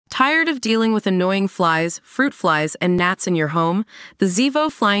Tired of dealing with annoying flies, fruit flies, and gnats in your home? The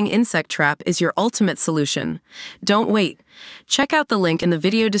Zevo Flying Insect Trap is your ultimate solution. Don't wait. Check out the link in the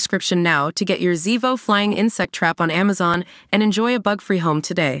video description now to get your Zevo Flying Insect Trap on Amazon and enjoy a bug-free home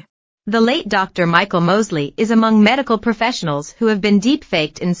today. The late Dr. Michael Mosley is among medical professionals who have been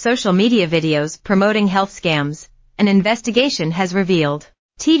deepfaked in social media videos promoting health scams, an investigation has revealed.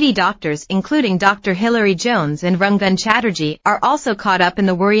 TV doctors including Dr. Hilary Jones and Rangan Chatterjee are also caught up in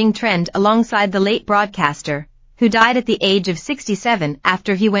the worrying trend alongside the late broadcaster, who died at the age of 67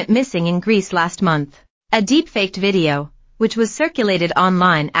 after he went missing in Greece last month. A deepfaked video, which was circulated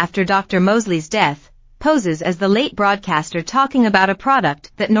online after Dr. Mosley's death, poses as the late broadcaster talking about a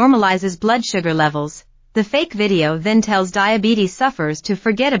product that normalizes blood sugar levels. The fake video then tells diabetes sufferers to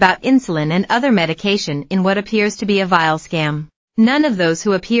forget about insulin and other medication in what appears to be a vile scam. None of those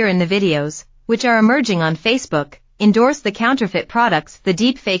who appear in the videos, which are emerging on Facebook, endorse the counterfeit products the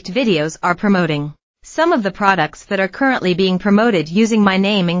deepfaked videos are promoting. Some of the products that are currently being promoted using my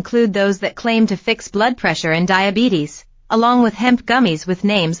name include those that claim to fix blood pressure and diabetes, along with hemp gummies with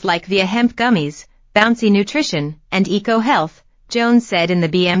names like Via Hemp Gummies, Bouncy Nutrition, and Eco Health, Jones said in the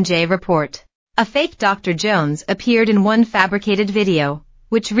BMJ report. A fake Dr. Jones appeared in one fabricated video,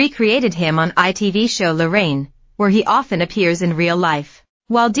 which recreated him on ITV show Lorraine, where he often appears in real life.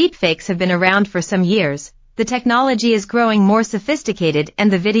 While deepfakes have been around for some years, the technology is growing more sophisticated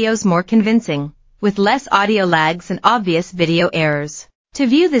and the videos more convincing, with less audio lags and obvious video errors. To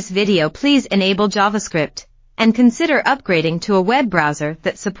view this video, please enable JavaScript, and consider upgrading to a web browser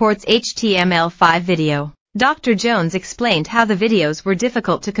that supports HTML5 video. Dr. Jones explained how the videos were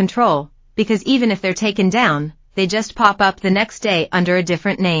difficult to control, because even if they're taken down, they just pop up the next day under a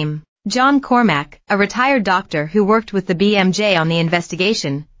different name. John Cormack, a retired doctor who worked with the BMJ on the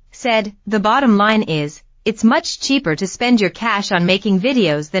investigation, said, "The bottom line is, it's much cheaper to spend your cash on making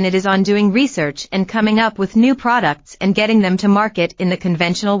videos than it is on doing research and coming up with new products and getting them to market in the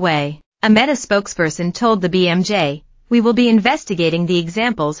conventional way." A Meta spokesperson told the BMJ, "We will be investigating the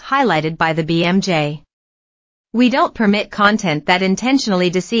examples highlighted by the BMJ. We don't permit content that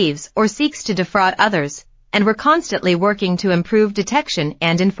intentionally deceives or seeks to defraud others, and we're constantly working to improve detection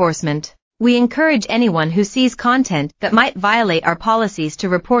and enforcement. We encourage anyone who sees content that might violate our policies to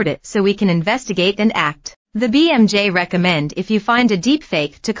report it so we can investigate and act." The BMJ recommend if you find a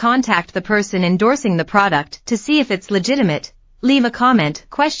deepfake to contact the person endorsing the product to see if it's legitimate, leave a comment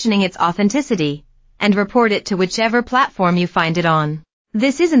questioning its authenticity, and report it to whichever platform you find it on.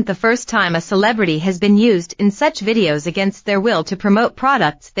 This isn't the first time a celebrity has been used in such videos against their will to promote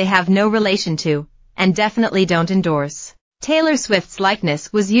products they have no relation to, and definitely don't endorse. Taylor Swift's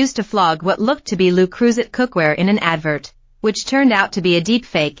likeness was used to flog what looked to be Lou Cruzet cookware in an advert, which turned out to be a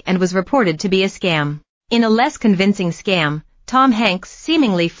deepfake and was reported to be a scam. In a less convincing scam, Tom Hanks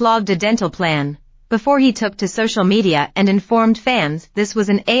seemingly flogged a dental plan, before he took to social media and informed fans this was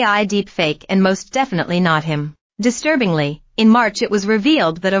an AI deepfake and most definitely not him. Disturbingly, in March it was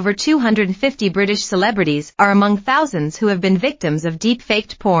revealed that over 250 British celebrities are among thousands who have been victims of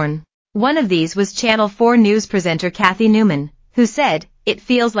deepfaked porn. One of these was Channel 4 news presenter Kathy Newman, who said, "It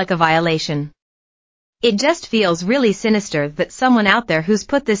feels like a violation. It just feels really sinister that someone out there who's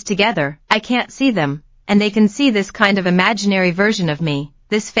put this together, I can't see them, and they can see this kind of imaginary version of me,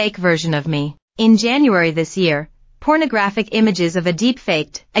 this fake version of me." In January this year, pornographic images of a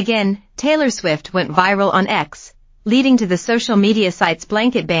deepfaked, again, Taylor Swift went viral on X, leading to the social media site's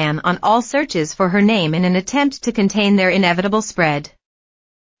blanket ban on all searches for her name in an attempt to contain their inevitable spread.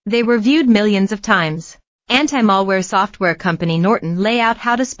 They were viewed millions of times. Anti-malware software company Norton lay out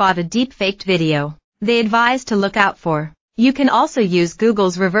how to spot a deepfaked video. They advise to look out for. You can also use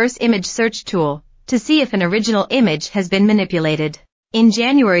Google's reverse image search tool to see if an original image has been manipulated. In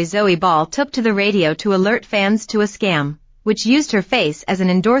January, Zoe Ball took to the radio to alert fans to a scam, which used her face as an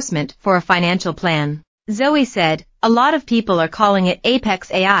endorsement for a financial plan. Zoe said, "A lot of people are calling it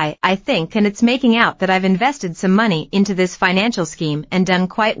Apex AI, I think, and it's making out that I've invested some money into this financial scheme and done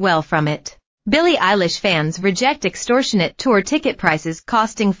quite well from it." Billie Eilish fans reject extortionate tour ticket prices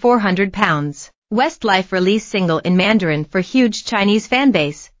costing £400. Westlife release single in Mandarin for huge Chinese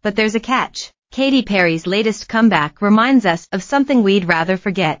fanbase, but there's a catch. Katy Perry's latest comeback reminds us of something we'd rather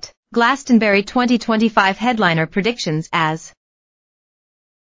forget. Glastonbury 2025 headliner predictions as